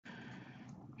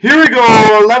Here we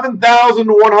go,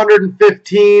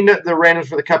 11,115. The randoms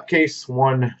for the cup case,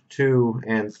 1, 2,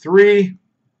 and 3.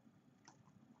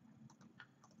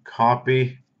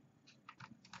 Copy.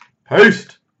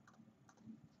 Paste.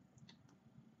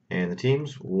 And the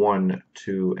teams, 1,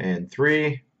 2, and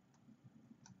 3.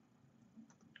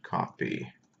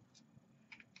 Copy.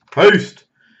 Paste.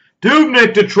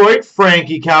 Dubnyk, Detroit.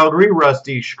 Frankie, Calgary.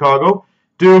 Rusty, Chicago.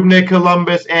 Dubnyk,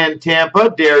 Columbus, and Tampa.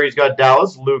 Derry's got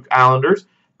Dallas. Luke, Islanders.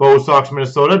 Bo Sox,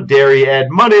 Minnesota. Derry, Ed,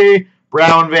 Money.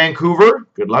 Brown, Vancouver.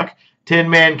 Good luck. Tin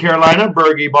Man, Carolina.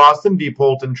 Bergie, Boston. Deep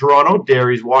Holton, Toronto.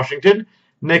 Derry's, Washington.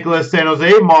 Nicholas, San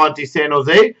Jose. Monty, San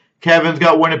Jose. Kevin's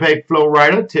got Winnipeg,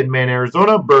 Florida. Tin Man,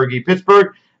 Arizona. Bergie,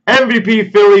 Pittsburgh.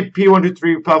 MVP, Philly.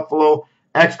 P123, Buffalo.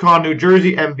 XCon, New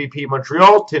Jersey. MVP,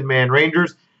 Montreal. Tin Man,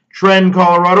 Rangers. Trent,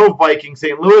 Colorado. Viking,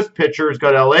 St. Louis. Pitcher's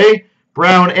got LA.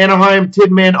 Brown, Anaheim.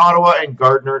 Tin Man, Ottawa. And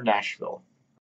Gardner, Nashville.